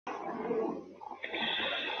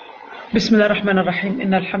بسم الله الرحمن الرحيم.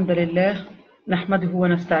 إن الحمد لله نحمده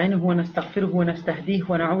ونستعينه ونستغفره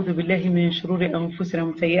ونستهديه ونعوذ بالله من شرور أنفسنا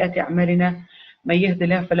ومن سيئات أعمالنا. من يهد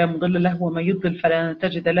الله فلا مضل له ومن يضلل فلا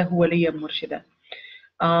تجد له وليا مرشدا.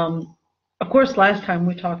 Of course, last time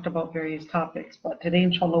we talked about various topics, but today,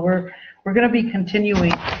 inshallah, we're going to be continuing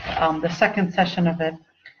the second session of it,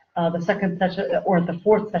 the second session or the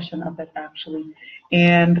fourth session of it actually.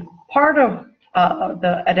 And part of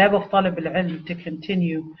the adab of talib al-ilm, to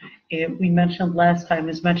continue, we mentioned last time,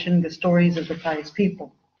 is mentioning the stories of the pious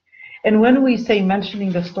people. And when we say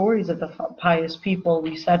mentioning the stories of the pious people,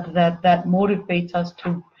 we said that that motivates us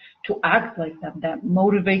to act like them, that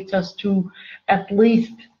motivates us to at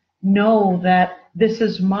least know that this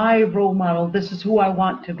is my role model, this is who I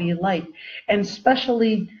want to be like. And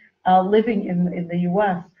especially living in the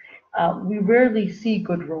US, we rarely see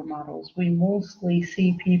good role models. We mostly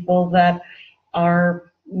see people that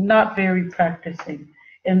are not very practicing,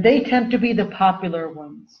 and they tend to be the popular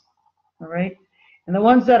ones, all right? And the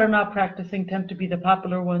ones that are not practicing tend to be the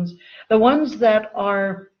popular ones. The ones that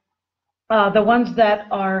are,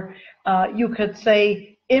 you could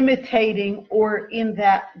say, imitating or in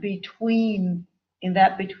that between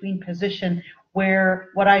position, where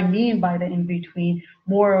what I mean by the in between,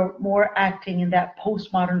 more acting in that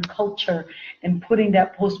postmodern culture and putting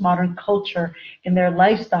that postmodern culture in their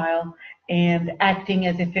lifestyle and acting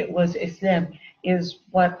as if it was Islam, is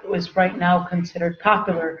what was right now considered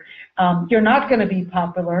popular. You're not going to be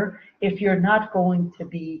popular if you're not going to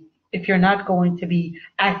be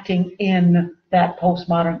acting in that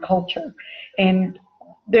postmodern culture. And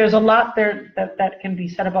there's a lot there that can be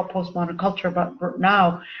said about postmodern culture, but for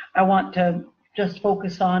now I want to just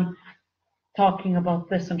focus on talking about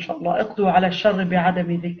this, inshallah. اقضوا على الشر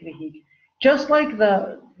بعدم ذكره. Just like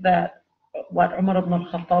what Umar ibn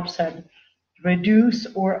al-Khattab said, reduce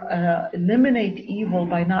or eliminate evil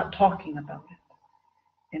by not talking about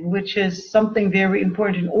it, and which is something very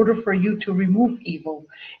important. In order for you to remove evil,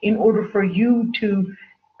 in order for you to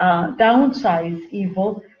downsize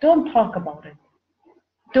evil, don't talk about it.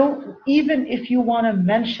 Don't, even if you want to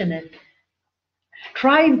mention it,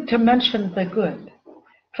 try to mention the good.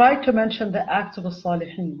 Try to mention the acts of the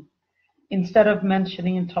salihin instead of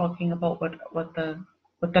mentioning and talking about what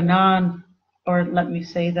the non, or let me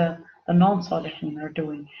say the non-salihin are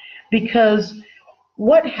doing. Because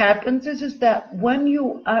what happens is that when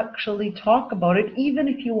you actually talk about it, even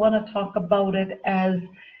if you want to talk about it as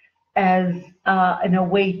in a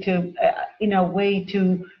way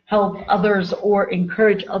to help others or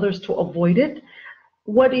encourage others to avoid it,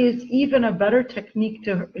 what is even a better technique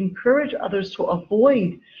to encourage others to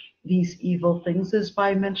avoid these evil things is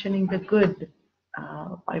by mentioning the good,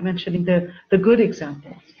 by mentioning the good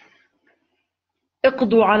examples.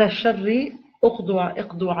 اقضوا على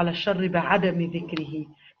الشر بعدم ذكره.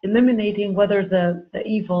 Eliminating whether the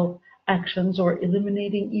evil actions, or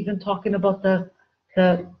eliminating even talking about the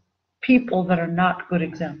people that are not good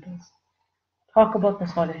examples. Talk about the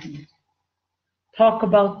salihin. Talk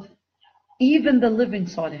about even the living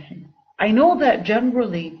salihin. I know that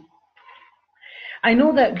generally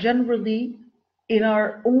in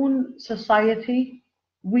our own society,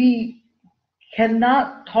 we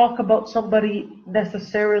cannot talk about somebody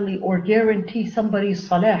necessarily or guarantee somebody's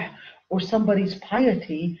salah or somebody's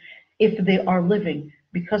piety if they are living,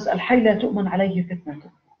 because al-hayy la tu'man alayhi fitnatu.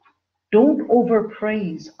 Don't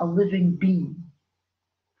overpraise a living being,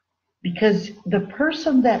 because the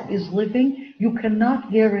person that is living, you cannot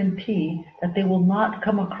guarantee that they will not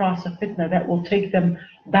come across a fitna that will take them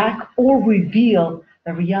back or reveal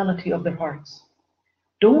the reality of their hearts.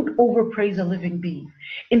 Don't overpraise a living being.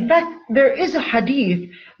 In fact, there is a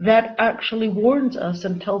hadith that actually warns us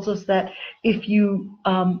and tells us that if you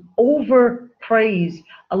overpraise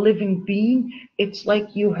a living being, it's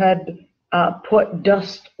like you had put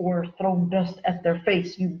dust or thrown dust at their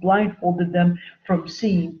face. You blindfolded them from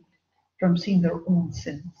seeing their own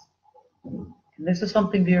sins. And this is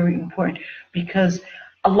something very important, because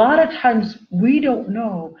a lot of times we don't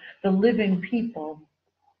know the living people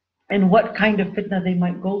and what kind of fitna they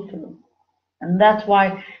might go through. And that's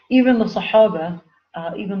why even the Sahaba,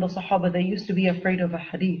 they used to be afraid of a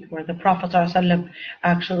hadith where the Prophet ﷺ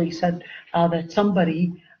actually said that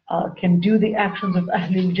somebody can do the actions of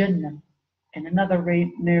Ahlul Jannah. In another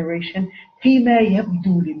narration, فِيمَا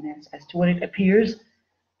يَبْدُو لِلنَّاسِ, as to what it appears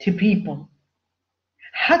to people.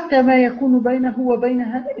 حَتَّى مَا يَكُونُ بَيْنَهُ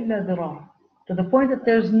وَبَيْنَهَا إِلَّا ذِرَاعٌ, to the point that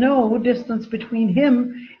there's no distance between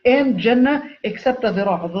him and Jannah except a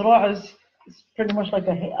dhira'. A dhira' is pretty much like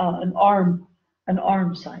an arm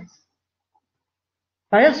size.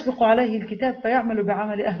 فَيَسْبِقُ عَلَيْهِ الْكِتَابُ فَيَعْمَلُ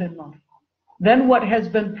بِعَمَلِ أَهْلِ النَّارِ. Then what has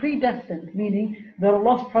been predestined, meaning that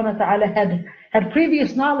Allah subhanahu wa ta'ala had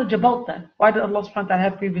previous knowledge about that. Why did Allah subhanahu wa ta'ala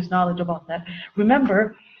have previous knowledge about that?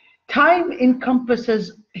 Remember, time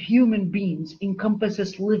encompasses human beings,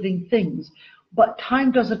 encompasses living things, but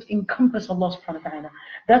time doesn't encompass Allah subhanahu wa ta'ala.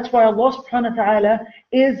 That's why Allah subhanahu wa ta'ala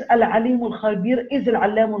is Al-Alim Al-Khabir, is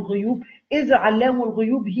Al-Allam Al-Ghuyub, is Al-Allam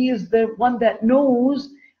Al-Ghuyub. He is the one that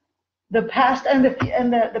knows the past and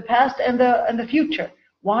the past and the future.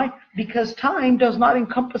 Why? Because time does not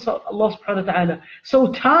encompass Allah subhanahu wa ta'ala.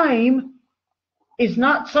 So time is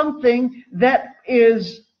not something that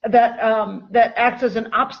acts as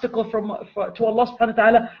an obstacle to Allah subhanahu wa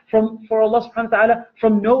ta'ala for Allah subhanahu wa ta'ala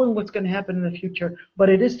from knowing what's going to happen in the future, but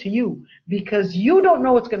it is to you, because you don't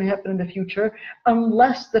know what's going to happen in the future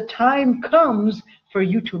unless the time comes for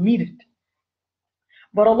you to meet it.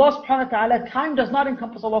 But Allah subhanahu wa ta'ala, time does not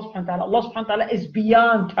encompass Allah subhanahu wa ta'ala. Allah subhanahu wa ta'ala is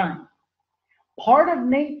beyond time. Part of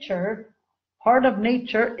nature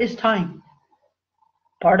is time.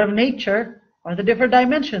 Part of nature are the different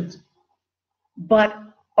dimensions. But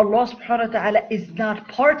Allah subhanahu wa ta'ala is not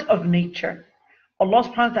part of nature. Allah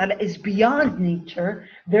subhanahu wa ta'ala is beyond nature.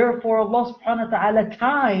 Therefore, Allah subhanahu wa ta'ala,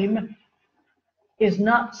 time is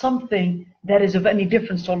not something that is of any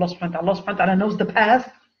difference to Allah subhanahu wa ta'ala. Allah subhanahu wa ta'ala knows the past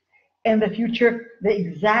and the future, the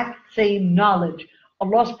exact same knowledge.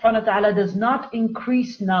 Allah subhanahu wa ta'ala does not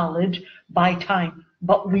increase knowledge by time,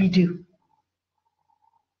 but we do.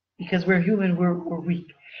 Because we're human, we're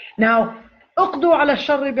weak. Now, اقضوا على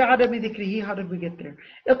الشر بعدم ذكره. How did we get there?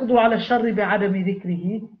 اقضوا على الشر بعدم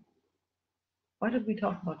ذكره. Why did we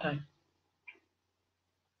talk about time?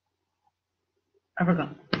 I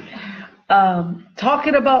forgot.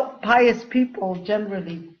 Talking about pious people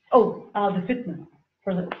generally. Oh, the fitna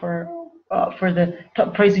for the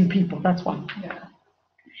praising people. That's why. Yeah.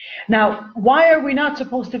 Now, why are we not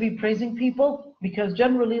supposed to be praising people? Because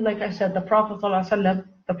generally, like I said, the Prophet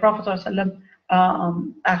ﷺ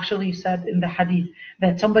actually said in the hadith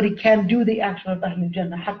that somebody can do the action of Ahlul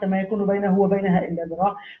Jannah حتى ما يكون بينه وبينها إلا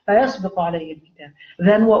ذراع فيسبق عليه الكتاب.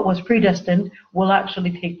 Then what was predestined will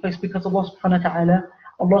actually take place, because Allah subhanahu wa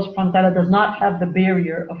ta'ala does not have the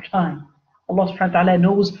barrier of time. Allah subhanahu wa ta'ala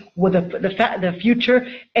knows with the future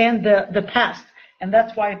and the past. And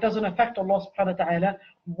that's why it doesn't affect Allah subhanahu wa ta'ala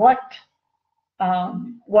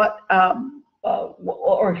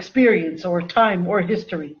or experience or time or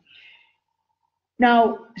history.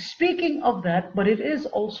 Now, speaking of that, but it is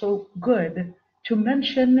also good to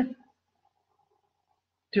mention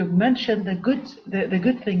the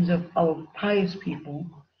good things of pious people,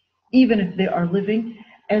 even if they are living,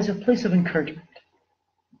 as a place of encouragement,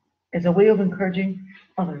 as a way of encouraging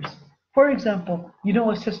others. For example, you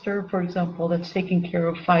know a sister, for example, that's taking care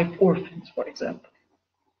of 5 orphans, for example.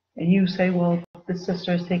 And you say, well, this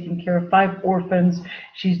sister is taking care of 5 orphans.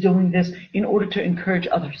 She's doing this in order to encourage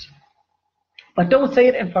others. But don't say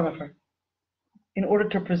it in front of her, in order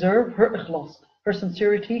to preserve her ikhlas, her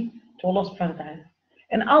sincerity to Allah subhanahu wa ta'ala.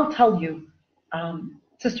 And I'll tell you,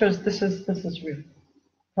 sisters, this is real.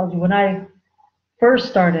 I'll tell you, when I first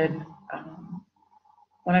started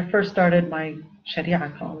my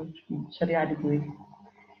Sharia college, Sharia degree,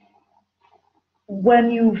 when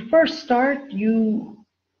you first start, you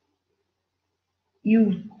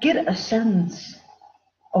get a sense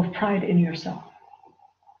of pride in yourself.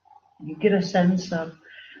 You get a sense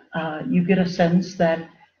that,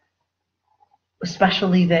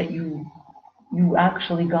 especially that you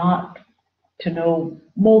actually got to know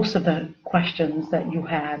most of the questions that you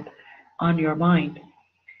had on your mind,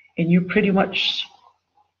 and you pretty much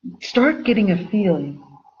start getting a feeling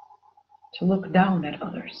to look down at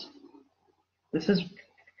others. This is,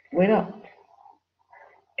 wait up.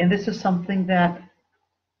 And this is something that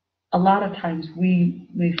a lot of times we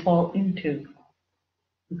may fall into.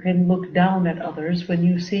 You can look down at others when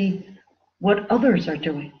you see what others are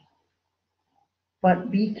doing. But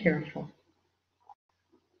be careful.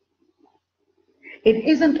 It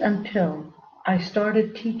isn't until I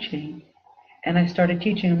started teaching, and I started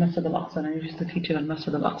teaching in Masjid al-Aqsa, and I used to teach in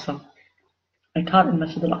Masjid al-Aqsa. I taught in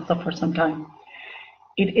Masjid al-Aqsa for some time.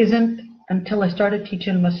 It isn't until I started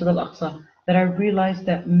teaching in Masjid al-Aqsa that I realized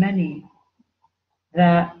that many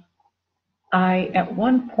that I at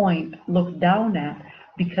one point looked down at,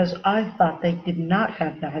 because I thought they did not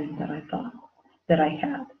have the ilm that I thought that I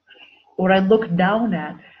had. Or I looked down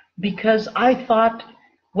at because I thought,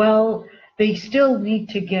 well, they still need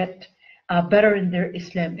to get better in their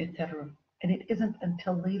Islam, etc. And it isn't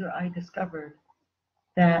until later I discovered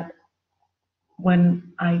that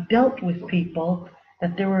when I dealt with people,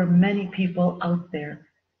 that there were many people out there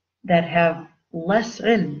that have less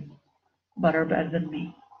ilm but are better than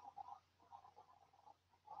me.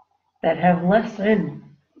 that have less ilm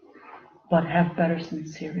but have better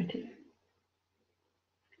sincerity.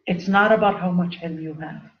 It's not about how much ilm you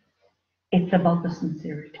have. It's about the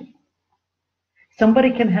sincerity.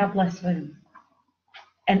 Somebody can have less ilm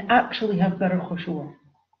and actually have better khushu'.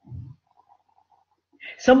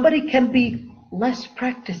 Somebody can be less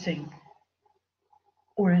practicing,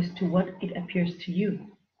 or as to what it appears to you,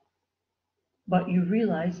 but you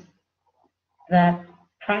realize that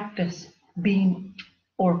practice being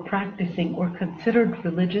or practicing or considered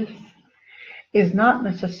religious is not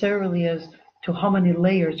necessarily as to how many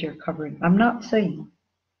layers you're covering. I'm not saying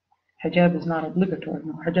hijab is not obligatory.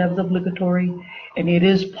 No, hijab is obligatory, and it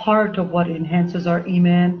is part of what enhances our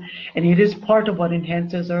iman, and it is part of what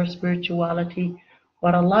enhances our spirituality.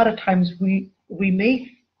 But a lot of times we may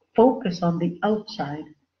focus on the outside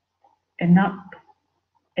and not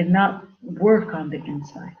work on the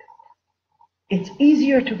inside. It's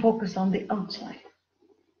easier to focus on the outside.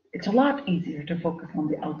 It's a lot easier to focus on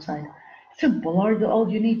the outside. Simple.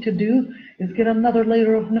 All you need to do is get another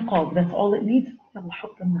layer of niqab. That's all it needs.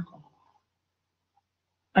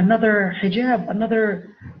 Another hijab,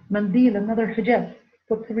 another mandil, another hijab.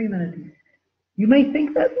 Put 3 minutes. You may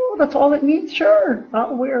think that, oh, that's all it needs. Sure,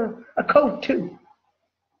 I'll wear a coat too.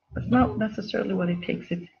 That's not necessarily what it takes.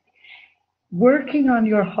 It's working on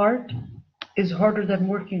your heart is harder than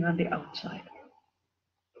working on the outside.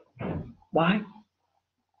 Why?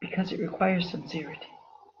 Because it requires sincerity.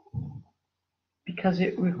 Because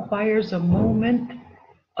it requires a moment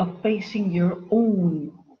of facing your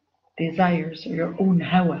own desires or your own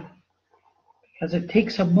hawa. Because it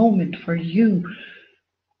takes a moment for you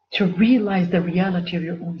to realize the reality of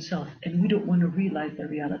your own self. And we don't want to realize the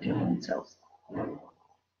reality of our own selves.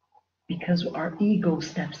 Because our ego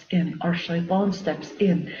steps in, our shaitan steps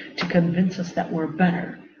in to convince us that we're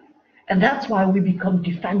better. And that's why we become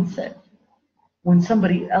defensive when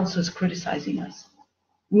somebody else is criticizing us.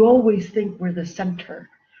 We always think we're the center.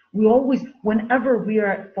 Whenever we are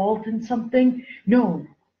at fault in something, no,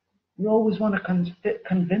 we always want to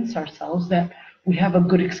convince ourselves that we have a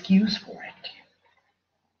good excuse for it.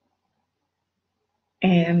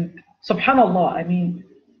 And subhanAllah, I mean,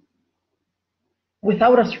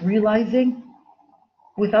 without us realizing,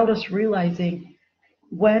 when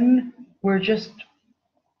we're just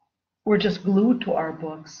glued to our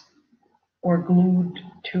books or glued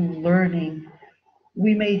to learning,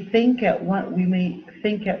 we may think at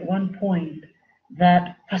one point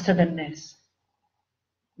that fasadan-nas.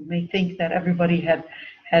 We may think that everybody had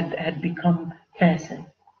become fasid,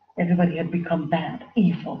 everybody had become bad,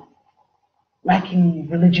 evil, lacking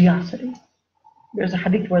religiosity. There's a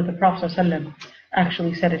hadith where the Prophet ﷺ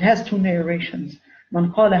actually said, it has 2 narrations.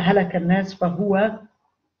 Man qala halaka an-nas fahuwa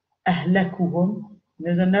ahlakuhum.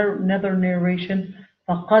 There's another narration,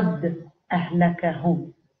 faqad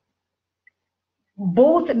ahlakahum.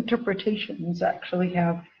 Both interpretations actually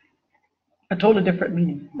have a totally different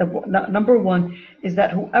meaning. Number one is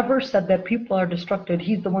that whoever said that people are destructed,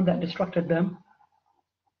 he's the one that destructed them.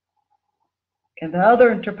 And the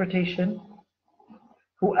other interpretation,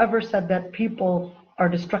 whoever said that people are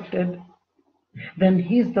destructed, then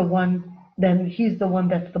he's the one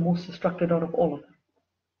that's the most destructed out of all of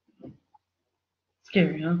them.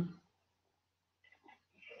 Scary, huh?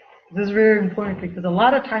 This is very important because a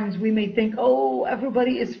lot of times we may think, oh,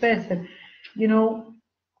 everybody is fasid. You know,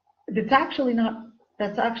 that's actually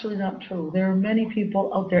not true. There are many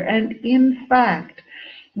people out there. And in fact,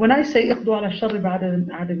 when I say iqdu ala sharri ba'da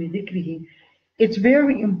adami dhikrihi, it's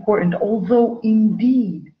very important, although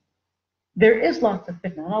indeed there is lots of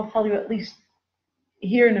fitna. And I'll tell you, at least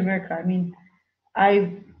here in America, I mean,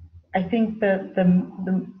 I think that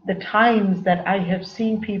the times that I have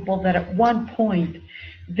seen people that at one point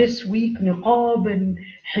this week, niqab and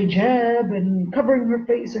hijab and covering her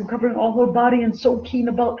face and covering all her body and so keen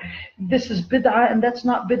about this is bid'ah and that's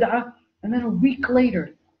not bid'ah, and then a week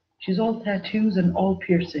later she's all tattoos and all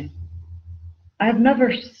piercing. I've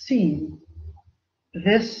never seen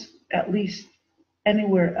this, at least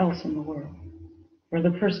anywhere else in the world, where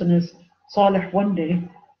the person is salih one day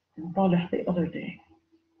and talih the other day.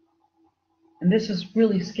 And this is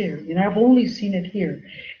really scary. And I've only seen it here,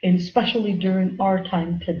 and especially during our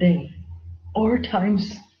time today. Our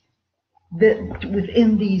times that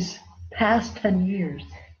within these past 10 years.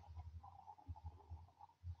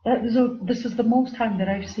 This is the most time that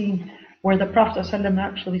I've seen where the Prophet ﷺ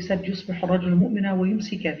actually said, يُصْبِحُ الرَّجُلُ مُؤْمِنًا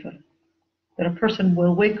وَيُمْسِي كَافِرًا. That a person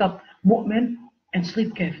will wake up mu'min and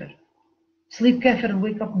sleep kafir. Sleep kafir and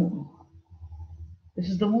wake up mu'min. This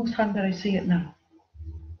is the most time that I see it now.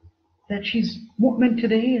 That she's mu'min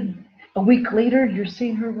today and a week later you're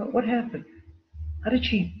seeing her, what happened? How did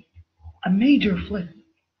she? A major flip.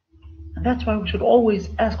 And that's why we should always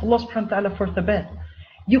ask Allah subhanahu wa ta'ala for thabat.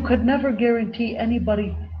 You could never guarantee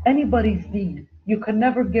anybody's deen. You can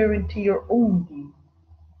never guarantee your own deen.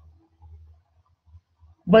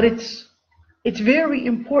 But it's very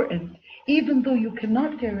important, even though you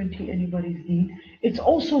cannot guarantee anybody's deen, it's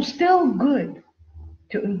also still good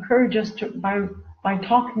to encourage us by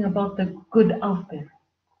talking about the good out there,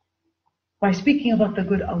 by speaking about the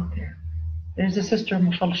good out there. There's a sister,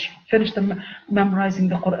 mashallah, she finished memorizing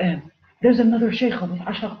the Quran. There's another Shaykha with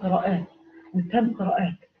 10 qira'at, with 10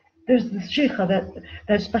 qira'at. There's this Shaykha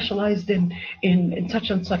that specialized in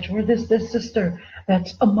such and such, or this sister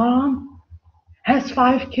that's a mom, has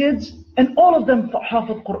 5 kids, and all of them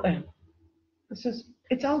hafid Quran.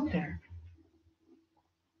 It's out there.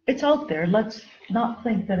 It's out there. Let's not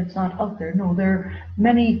think that it's not out there. No, there are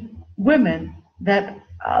many women that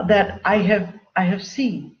I have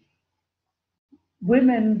seen.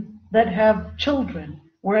 Women that have children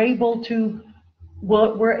were able to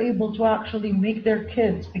actually make their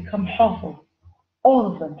kids become hafid, all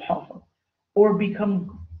of them hafid, or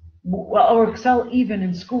excel even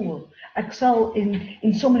in school, excel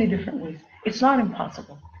in so many different ways. It's not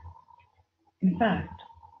impossible. In fact,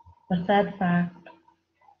 the sad fact,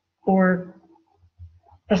 or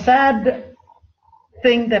the sad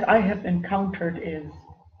thing that I have encountered is,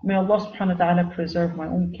 may Allah subhanahu wa ta'ala preserve my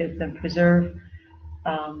own kids and preserve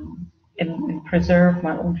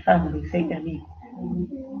my own family, say Ameen.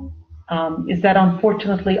 Is that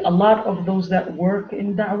unfortunately a lot of those that work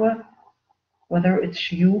in da'wah, whether it's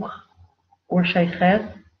shuyukh or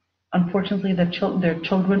shaykhat, unfortunately their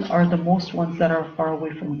children are the most ones that are far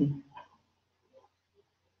away from me.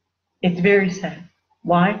 It's very sad.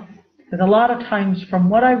 Why? Because a lot of times, from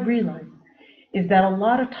what I've realized, is that a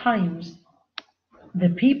lot of times the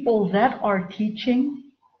people that are teaching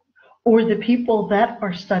or the people that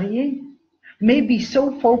are studying may be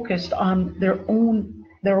so focused on their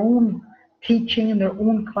own teaching and their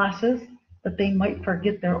own classes that they might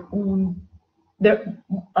forget their own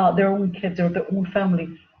kids or their own family,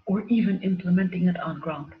 or even implementing it on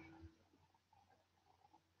ground.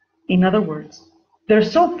 In other words, they're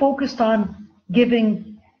so focused on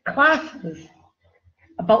giving classes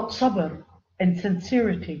about sabr and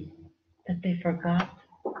sincerity that they forgot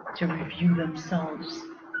to review themselves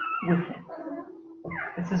with it.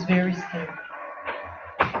 This is very scary.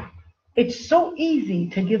 It's so easy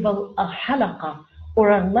to give a halaqah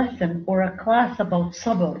or a lesson or a class about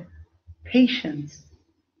sabr, patience,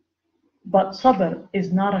 but sabr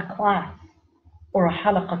is not a class or a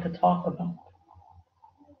halaqah to talk about.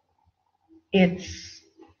 It's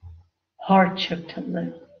hardship to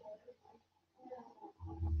live.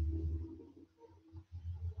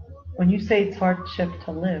 When you say it's hardship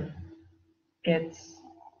to live, it's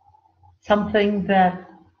something that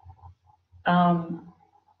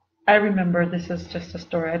I remember. This is just a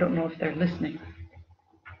story. I don't know if they're listening,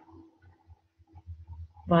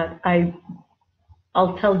 but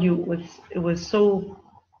I'll tell you, it was so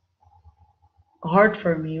hard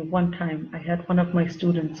for me. One time I had one of my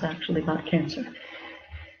students actually got cancer.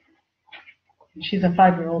 She's a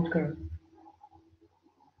 5-year-old girl,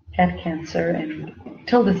 had cancer, and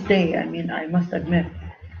till this day, I mean, I must admit,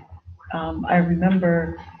 I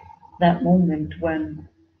remember that moment when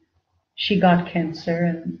she got cancer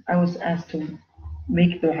and I was asked to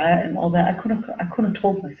make dua and all that. I couldn't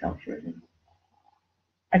hold myself, really.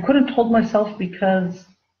 I couldn't hold myself because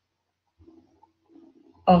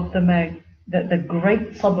of the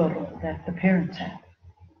great sabr that the parents had.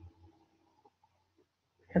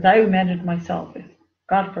 Because I imagined myself, if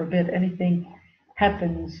God forbid anything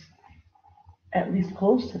happens at least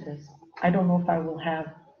close to this, I don't know if I will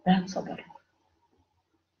have that sabr.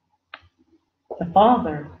 The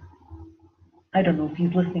father, I don't know if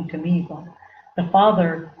he's listening to me, but the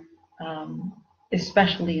father,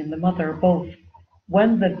 especially, and the mother, both,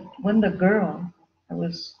 when the girl,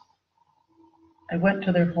 I went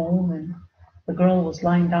to their home and the girl was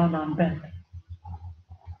lying down on bed.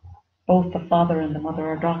 Both the father and the mother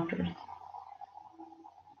are doctors.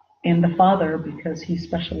 And the father, because he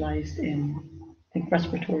specialized in, I think,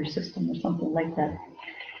 respiratory system or something like that,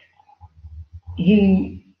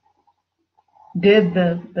 he did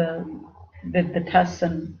the tests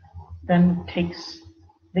and then takes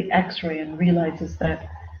the x-ray and realizes that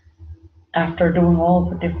after doing all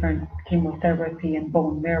the different chemotherapy and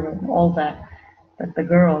bone marrow and all that the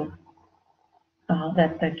girl,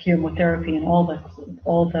 that the chemotherapy and all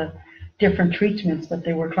the different treatments that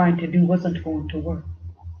they were trying to do wasn't going to work,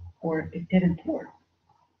 or it didn't work.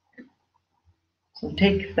 So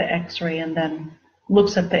takes the x-ray and then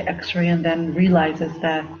looks at the x-ray and then realizes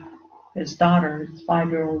that his daughter, his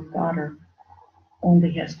 5-year-old daughter,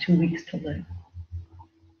 only has 2 weeks to live.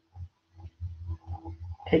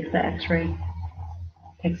 Takes the x-ray,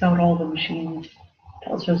 takes out all the machines,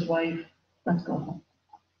 tells his wife, let's go home.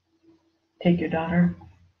 Take your daughter,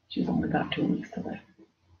 she's only got 2 weeks to live.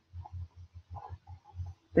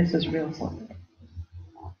 This is real suffering.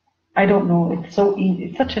 I don't know, it's so easy,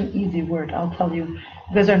 it's such an easy word, I'll tell you.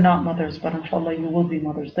 You guys are not mothers, but inshallah you will be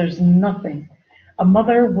mothers. There's nothing. A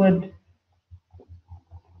mother would,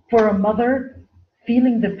 for a mother,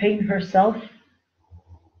 feeling the pain herself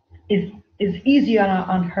is easier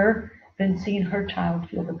on her than seeing her child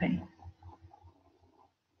feel the pain.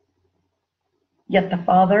 Yet the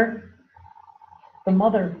father, the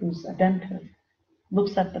mother who's a dentist,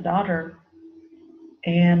 looks at the daughter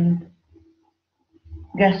and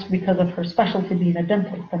guess because of her specialty being a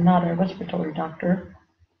dentist and not a respiratory doctor,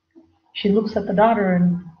 she looks at the daughter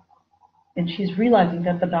and she's realizing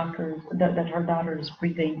that that her daughter is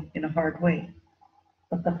breathing in a hard way.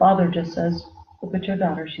 But the father just says, look at your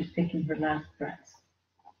daughter, she's taking her last breaths.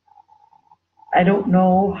 I don't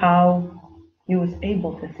know how he was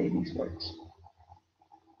able to say these words.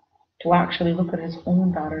 To actually look at his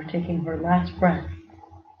own daughter taking her last breath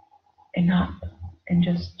and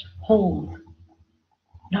just hold,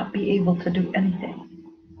 not be able to do anything,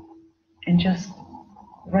 and just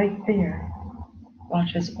right there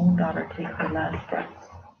watch his own daughter take her last breath.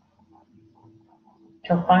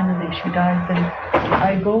 Till finally she dies, and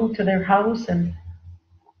I go to their house, and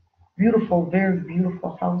beautiful, very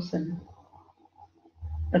beautiful house, and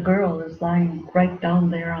the girl is lying right down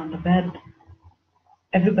there on the bed.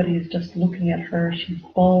 Everybody is just looking at her. She's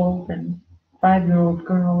bald and 5-year-old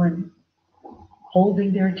girl and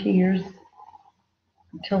holding their tears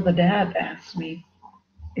until the dad asks me,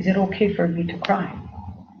 is it okay for me to cry?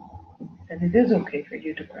 And it is okay for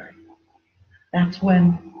you to cry. That's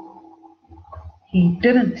when he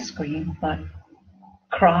didn't scream, but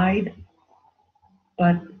cried.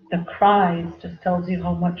 But the cries just tells you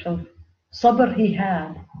how much of sabr he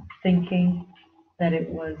had, thinking that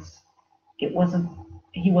he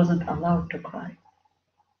wasn't allowed to cry.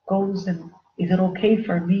 Goes and, is it okay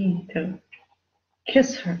for me to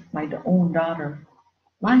kiss her, my own daughter,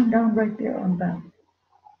 lying down right there on bed?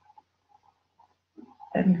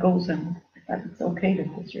 And goes and, it's okay to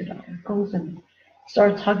kiss your daughter. Goes and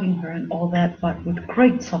starts hugging her and all that, but with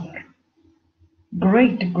great sabr.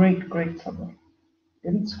 Great sabr.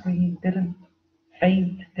 Didn't scream, didn't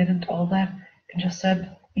faint, didn't all that. And just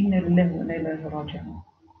said, Inna lillahi wa inna ilayhi raji'un.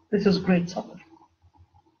 This is great sabr.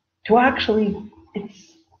 To actually,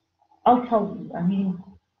 I'll tell you, I mean,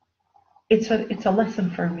 it's a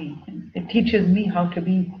lesson for me. It teaches me how to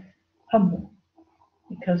be humble.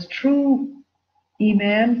 Because true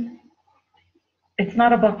Iman, it's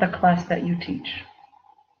not about the class that you teach.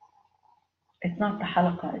 It's not the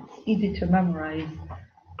halaqah. It's easy to memorize.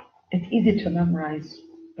 It's easy to memorize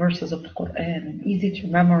verses of the Quran and easy to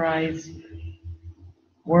memorize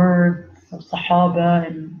words of Sahaba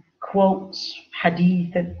and quotes,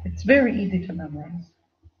 hadith. It's very easy to memorize.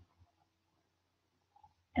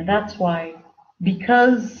 And that's why,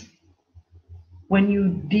 because when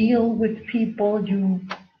you deal with people,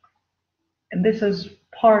 and this is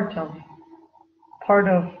part of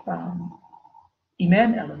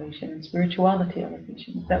Iman elevation and spirituality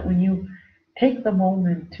elevation, that when you take the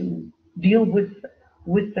moment to deal with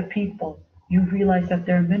the people, you realize that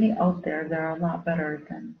there are many out there that are a lot better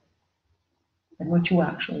than what you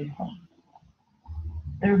actually thought.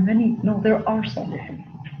 There are salihin.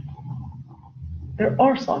 There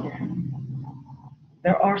are salihin.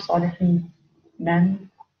 There are salihin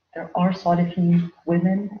men. There are salihin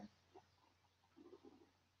women.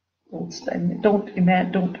 Don't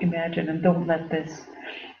imagine and don't let the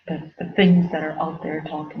things that are out there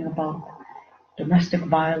talking about domestic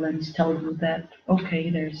violence tell you that, okay,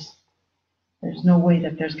 there's no way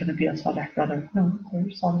that there's going to be a salih brother. No,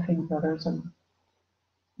 there's salihin brothers, and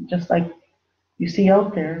just like you see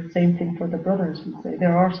out there, same thing for the brothers. We say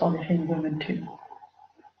there are salihin women too.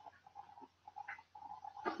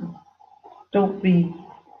 Don't be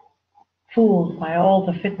fooled by all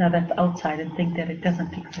the fitna that's outside and think that it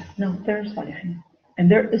doesn't exist. No, there is salihin, and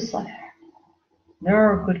there is salih. There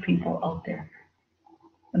are good people out there.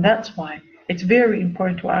 And that's why it's very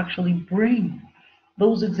important to actually bring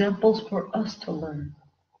those examples for us to learn,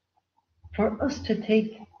 for us to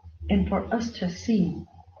take, and for us to see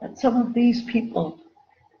that some of these people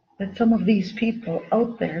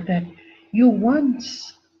out there that you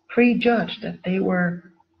once prejudged that they were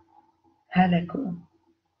halaku,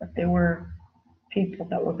 that they were people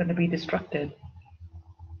that were going to be destructive,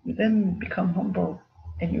 you then become humble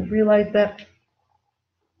and you realize that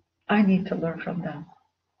I need to learn from them.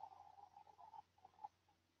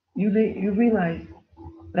 you realize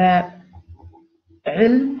that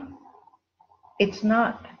ilm, it's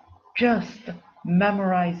not just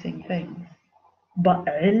memorizing things, but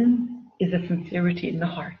ilm is a sincerity in the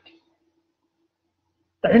heart.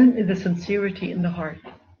 The ilm is a sincerity in the heart.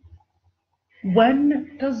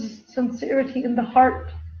 When does sincerity in the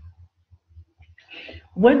heart,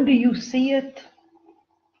 when do you see it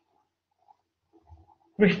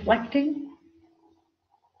reflecting?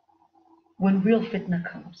 When real fitna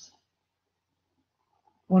comes.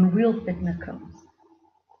 When real fitna comes.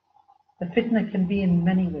 The fitna can be in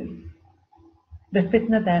many ways. The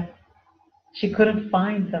fitna that she couldn't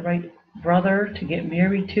find the right brother to get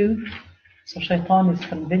married to, so shaitan is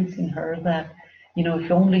convincing her that,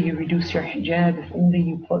 if only you reduce your hijab, if only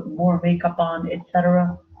you put more makeup on,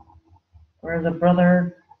 etc. Whereas a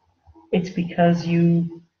brother, it's because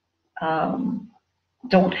you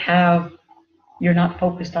don't have, you're not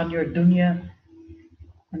focused on your dunya,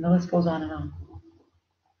 and the list goes on and on.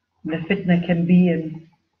 The fitna can be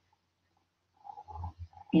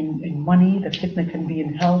in money, the fitna can be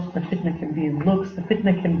in health, the fitna can be in looks, the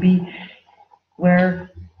fitna can be where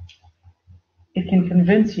it can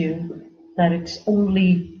convince you that it's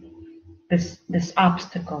only this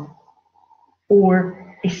obstacle,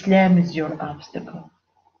 or Islam is your obstacle,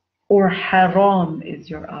 or haram is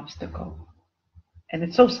your obstacle. And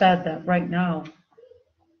it's so sad that right now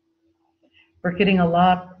we're getting a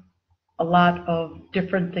lot of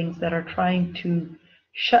different things that are trying to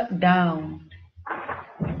shut down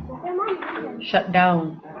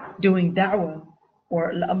doing da'wah,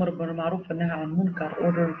 or al-amr bil ma'ruf wa nahy anil munkar,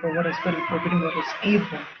 ordering for what is good and forbidding what is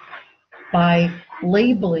evil, by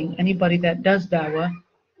labeling anybody that does da'wah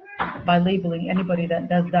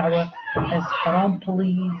as haram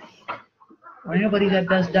police, or anybody that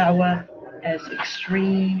does da'wah as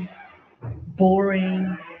extreme,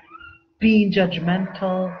 boring, being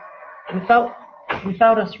judgmental,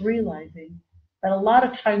 without us realizing that a lot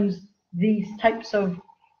of times these types of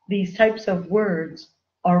words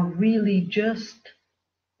are really just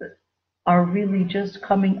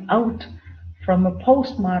coming out from a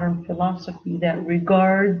postmodern philosophy that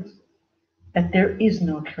regards that there is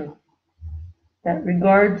no truth, that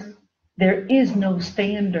regards there is no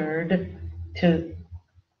standard to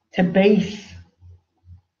base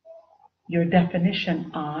your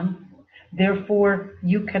definition on. Therefore,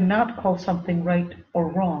 you cannot call something right or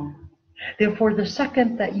wrong. Therefore, the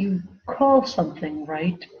second that you call something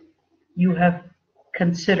right, you have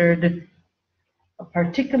considered a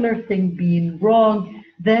particular thing being wrong,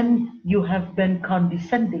 then you have been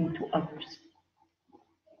condescending to others.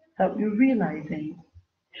 So you're realizing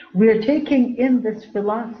we're taking in this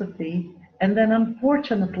philosophy, and then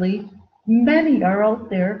unfortunately, many are out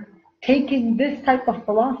there taking this type of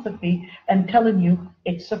philosophy and telling you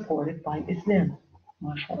it's supported by Islam.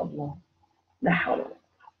 MashaAllah. La hawla.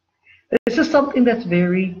 This is something that's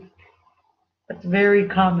very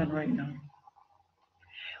common right now.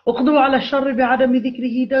 اقضوا على الشر بعدم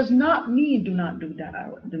ذكره does not mean do not do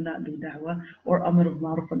da'wah or amr bil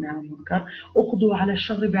ma'ruf wa nahy anil munkar. اقضوا على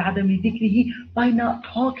الشر بعدم ذكره, by not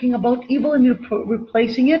talking about evil and you're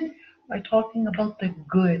replacing it by talking about the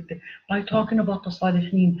good, by talking about the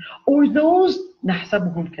salihin, or those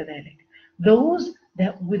نحسبهم كذلك, those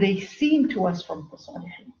that they seem to us from the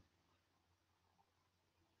salihin,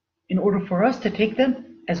 in order for us to take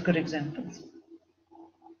them as good examples.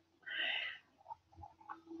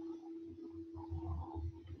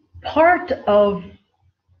 Part of,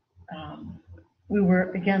 we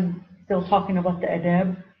were again still talking about the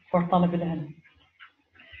adab for talab al-ilm.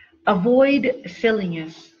 Avoid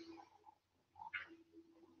silliness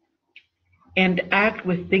and act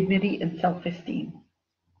with dignity and self-esteem.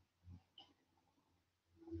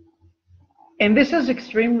 And this is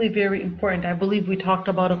extremely very important. I believe we talked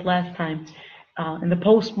about it last time. In the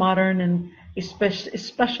postmodern and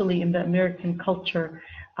especially in the American culture,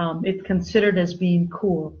 it's considered as being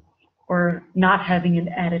cool or not having an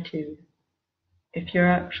attitude if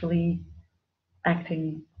you're actually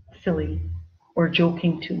acting silly or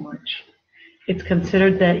joking too much. It's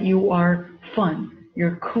considered that you are fun,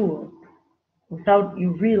 you're cool, without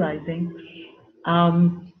you realizing,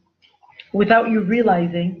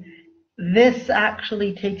 this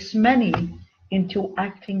actually takes many into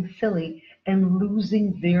acting silly and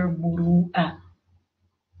losing their muru'ah.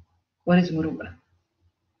 What is muru'ah?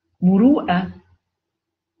 Muru'ah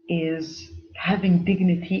is having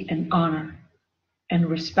dignity and honor and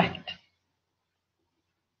respect.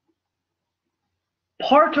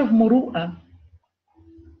 Part of muru'ah,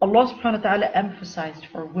 Allah subhanahu wa ta'ala emphasized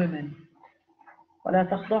for women, وَلَا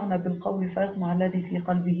تَخْضَعْنَ بِالْقَوْلِ فَيَطْمَعَ الَّذِي فِي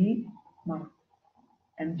قَلْبِهِ مَرَضٌ,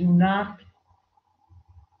 and do not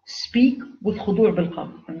Speak with خضوع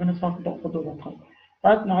بالقلب. I'm going to talk about خضوع بالقلب.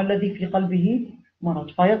 فيطمع الذي في قلبه مرض.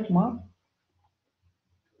 فيطمع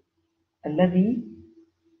الذي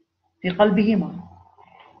في قلبه مرض.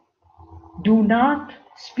 Do not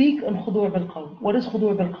speak in خضوع بالقول. What is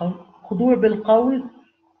خضوع بالقول? خضوع بالقول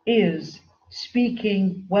is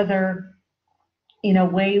speaking whether in a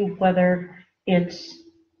way, whether it's,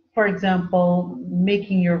 for example,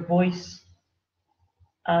 making your voice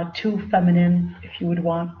too feminine, if you would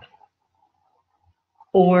want,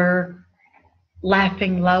 or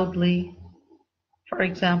laughing loudly, for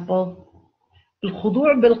example.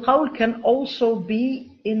 الخضوع بالقول can also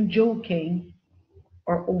be in joking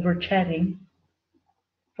or over chatting.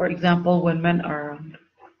 For example, when men are around.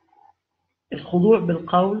 الخضوع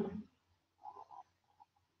بالقول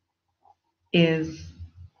is,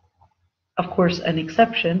 of course, an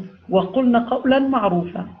exception. وقلنا قولا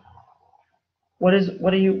معروفا. What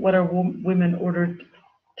are women ordered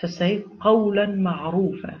to say? قولا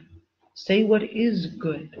معروفا. Say what is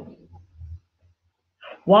good.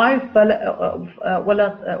 Why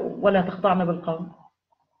ولا تخضعن بالقول?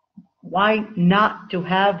 Why not to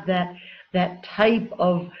have that type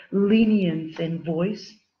of lenience in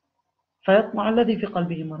voice? فيطمع الذي في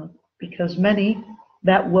قلبه مرض. Because many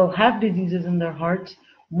that will have diseases in their hearts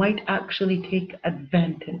might actually take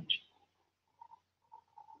advantage.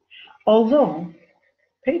 Although,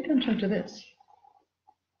 pay attention to this.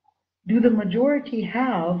 Do the majority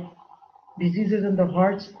have diseases in their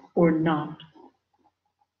hearts or not?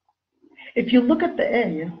 If you look at the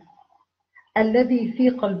ayah, الذي في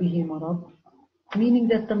قلبه مرض, meaning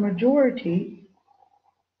that the majority,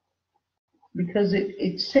 because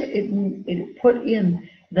it put in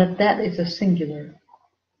that is a singular,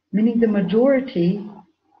 meaning the majority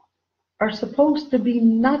are supposed to be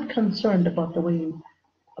not concerned about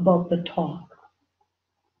about the talk.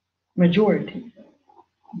 Majority.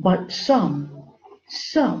 But some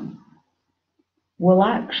will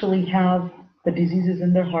actually have the diseases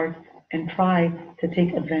in their heart and try to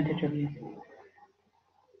take advantage of you.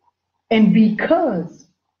 And because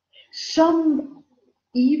some,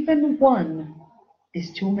 even one,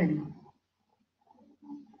 is too many.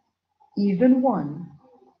 Even one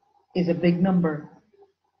is a big number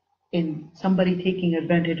in somebody taking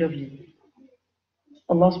advantage of you.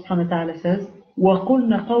 Allah subhanahu wa ta'ala says,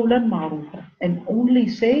 وَقُلْنَا قَوْلًا مَعْرُوفًا. And only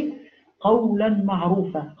say قَوْلًا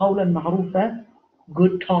مَعْرُوفًا. قَوْلًا مَعْرُوفًا,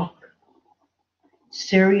 good talk,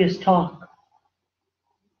 serious talk,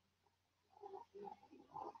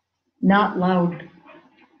 not loud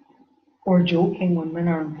or joking when men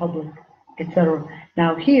are in public, etc.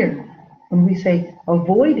 Now here, when we say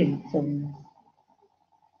avoiding silliness,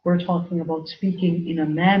 we're talking about speaking in a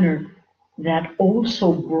manner that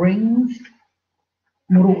also brings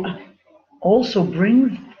muru'ah, also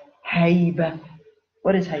brings hayba.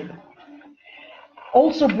 What is hayba?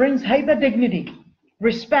 Also brings hayba, dignity,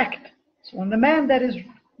 respect. So when the man that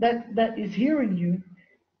is hearing you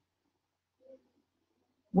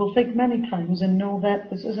will think many times and know that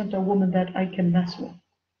this isn't a woman that I can mess with.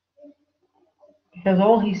 Because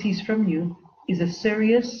all he sees from you is a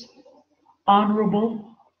serious, honorable,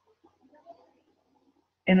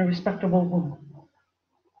 and a respectable woman.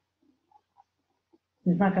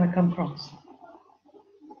 He's not going to come across.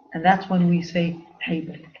 And that's when we say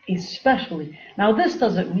hayba, especially. Now this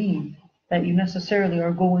doesn't mean that you necessarily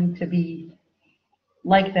are going to be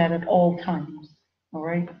like that at all times, all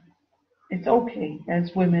right? It's okay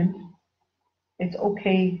as women, it's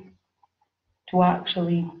okay to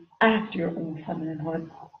actually act your own femininehood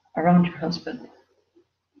around your husband,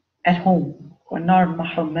 at home, when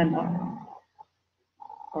non-mahram men are around,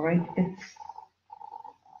 all right?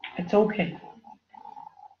 It's okay.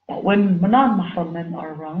 But when non-mahram men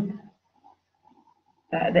are around,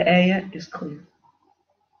 the ayah is clear.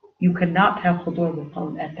 You cannot have khudur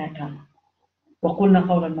bil-qawl at that time. وَقُلْنَا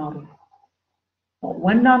قَوْلًا مَعْرُوفًا. But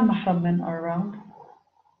when non-mahram men are around,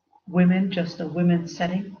 women, just a women's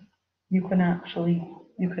setting, you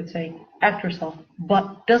could say, act yourself.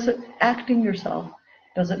 But acting yourself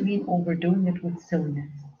doesn't mean overdoing it with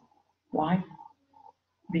silliness. Why?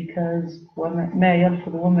 Because مَا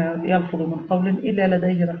يَلْفُظُ مِنْ قَوْلٍ إِلَّا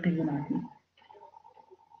لَدَيْهِ رَقِيبٌ عَتِيدٌ.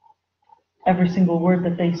 Every single word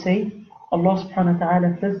that they say, Allah subhanahu wa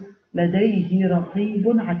ta'ala says, لَدَيْهِ رَقِيبٌ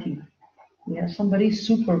عَتِيدٌ. We have somebody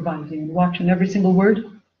supervising and watching every single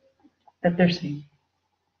word that they're saying.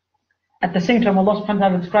 At the same time, Allah subhanahu wa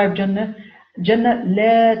ta'ala described Jannah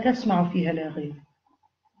لا تسمع فيها لاغية.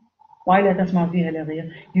 Why لا تسمع فيها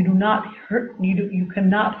لاغية? You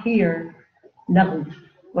cannot hear لغو.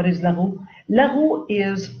 What is لغو? لغو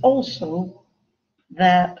is also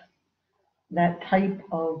that type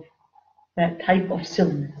of that type of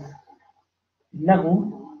silliness.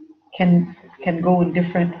 Laghu can go in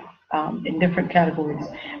different categories.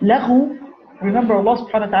 Laghu, remember Allah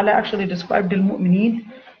subhanahu wa ta'ala actually described the mu'mineen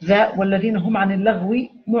that وَالَّذِينَ هُمْ عَنِ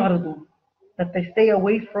اللَّغْوِ مُعْرِضُونَ, that they stay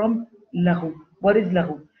away from laghu. What is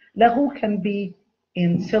laghu? Laghu can be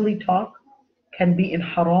in silly talk, can be in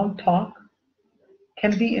haram talk,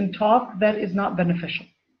 can be in talk that is not beneficial.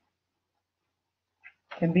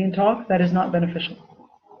 Can be in talk that is not beneficial.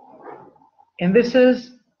 And this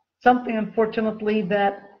is something, unfortunately,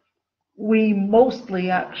 that we mostly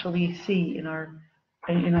actually see in our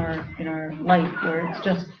life, where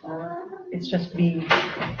it's just being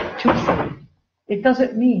too silly. It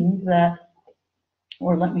doesn't mean that,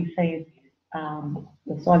 or let me say,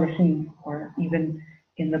 the Salihin, or even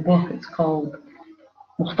in the book, it's called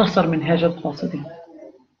مختصر منهاج القاصدين.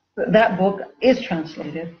 That book is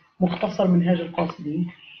translated مختصر منهاج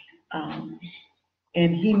القاصدين,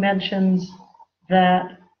 and he mentions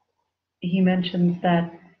that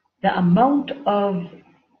the amount of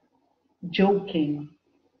joking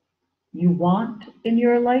you want in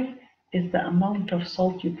your life is the amount of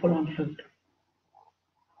salt you put on food.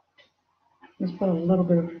 Just put a little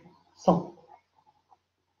bit of salt,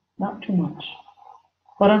 not too much.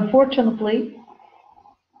 But unfortunately,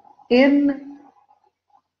 in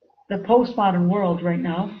the postmodern world right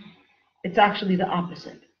now, it's actually the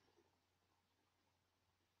opposite.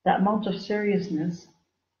 The amount of seriousness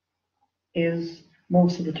is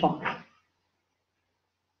most of the talk.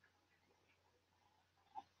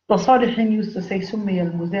 The Salihin used to say سمي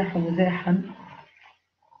المزاح مزاحا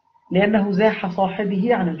لأنه زاح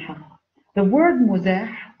صاحبه عن الحق. The word muzah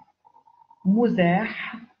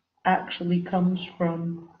actually comes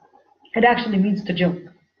from, it actually means to joke,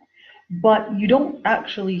 but you don't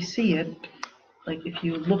actually see it. Like if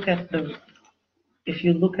you look at the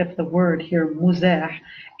word here, muzah,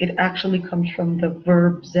 it actually comes from the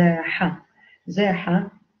verb zaha.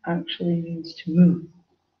 Zaha actually means to move.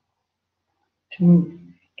 To move.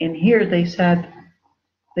 And here they said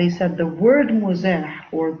the word muzah,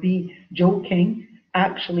 or be joking,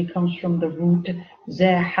 actually comes from the root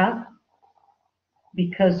zaha,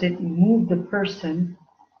 because it moved the person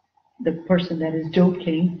that is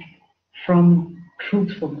joking, from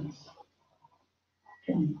truthfulness,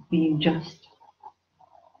 from being just,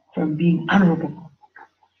 from being honorable.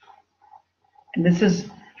 And this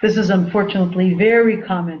is unfortunately very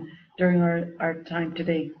common during our time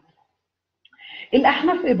today.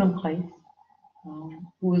 Al-Ahnaf ibn Qais,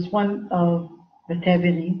 who was one of the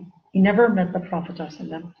Tabi'in, he never met the Prophet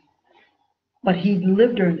ﷺ, but he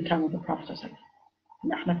lived during the time of the Prophet ﷺ.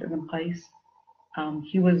 Al-Ahnaf ibn Qais,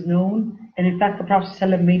 he was known, and in fact the Prophet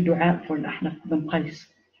ﷺ made dua for Al-Ahnaf ibn Qais,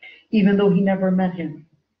 even though he never met him.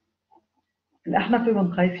 Al-Ahnaf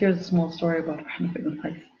ibn Qais, here's a small story about Al-Ahnaf ibn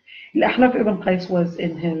Qais. Al-Ahnaf ibn Qais was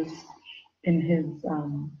in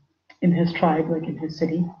his tribe, like in his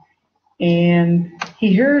city, and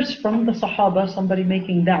he hears from the Sahaba somebody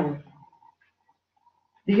making da'wah.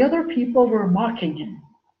 The other people were mocking him,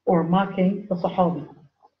 or mocking the Sahaba.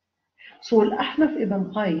 So Al-Ahnaf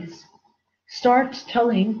ibn Qais starts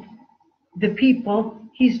telling the people,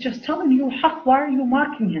 he's just telling you haqq, why are you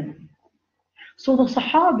mocking him? So the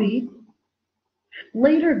Sahabi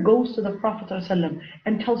later goes to the Prophet ﷺ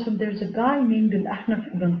and tells him there's a guy named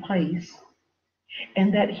Al-Ahnaf ibn Qais,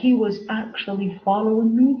 and that he was actually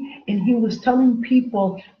following me, and he was telling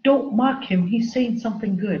people, don't mock him, he's saying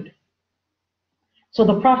something good. So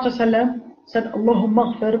the Prophet ﷺ said,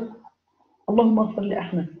 Allahumma aghfir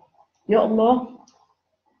li-Ahnaf. Ya Allah,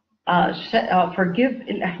 forgive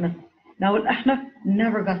Al-Ahnaf. Now Al-Ahnaf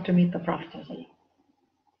never got to meet the Prophet ﷺ,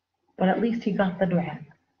 but at least he got the dua.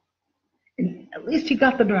 At least he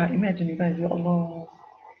got the dua. Imagine, you guys, Ya Allah,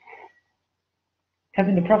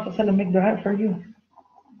 having the Prophet ﷺ make dua for you.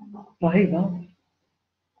 Wahiba.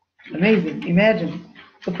 Amazing. Imagine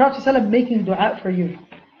the Prophet ﷺ making dua for you.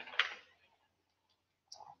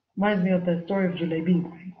 Reminds me of the story of Julaybib.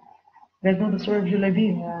 You guys know the story of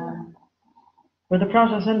Julaybib? Yeah. Where the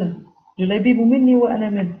Prophet ﷺ, Julaybibu minni wa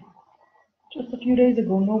ana min. Just a few days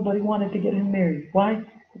ago, nobody wanted to get him married. Why?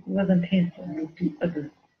 Because he wasn't handsome, he was too ugly.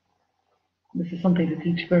 This is something to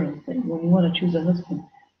teach girls, that when you want to choose a husband,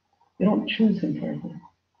 you don't choose him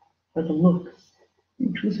for the looks.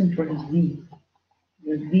 You choose him for his deen.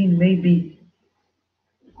 His deen may be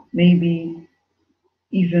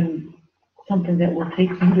even something that will take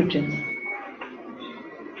you to Jannah.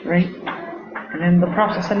 Right? And then the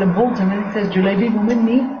Prophet ﷺ holds him and he says, Julaybibu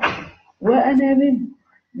minni wa ana min.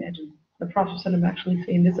 Imagine the Prophet ﷺ actually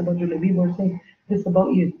saying this about Julaybib, or saying this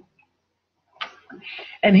about you.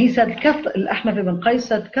 And he said, Al-Ahnaf ibn Qais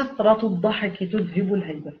said, كثرة الضحك تذهب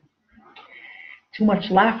الهيبة. Too much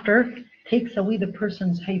laughter takes away the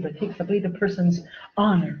person's haiba, takes away the person's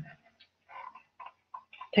honor.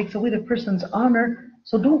 Takes away the person's honor,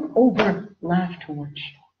 so don't over laugh too much.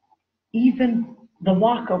 Even the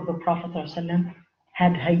walk of the Prophet ﷺ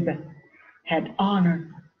had haiba, had honor,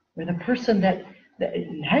 where the person that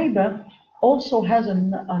the haiba also has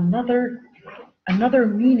another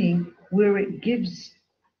meaning where it gives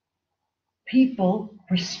people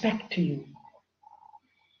respect to you.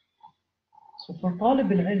 So for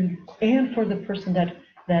talib al-ilm and for the person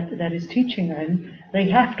that is teaching ilm, they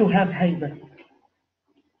have to have haiba.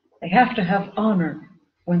 They have to have honor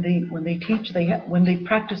when they teach, when they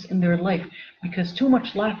practice in their life, because too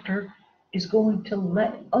much laughter is going to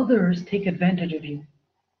let others take advantage of you.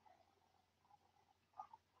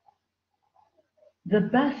 The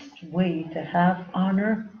best way to have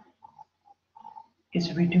honor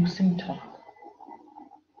is reducing talk.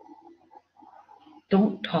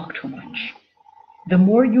 Don't talk too much. The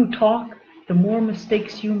more you talk, the more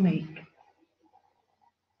mistakes you make.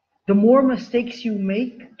 The more mistakes you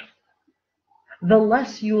make, the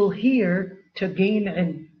less you'll hear to gain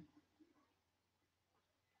ilm.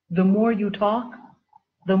 The more you talk,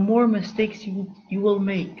 the more mistakes you will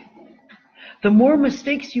make. The more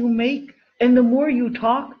mistakes you make and the more you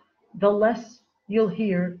talk, the less you'll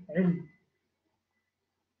hear ilm.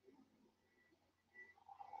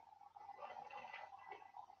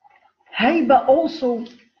 Haiba also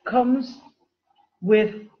comes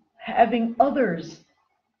with having others,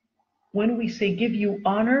 when we say give you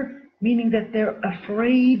honor, meaning that they're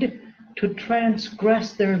afraid to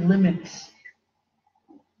transgress their limits.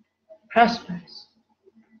 Trespass.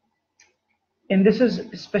 And this is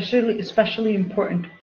especially important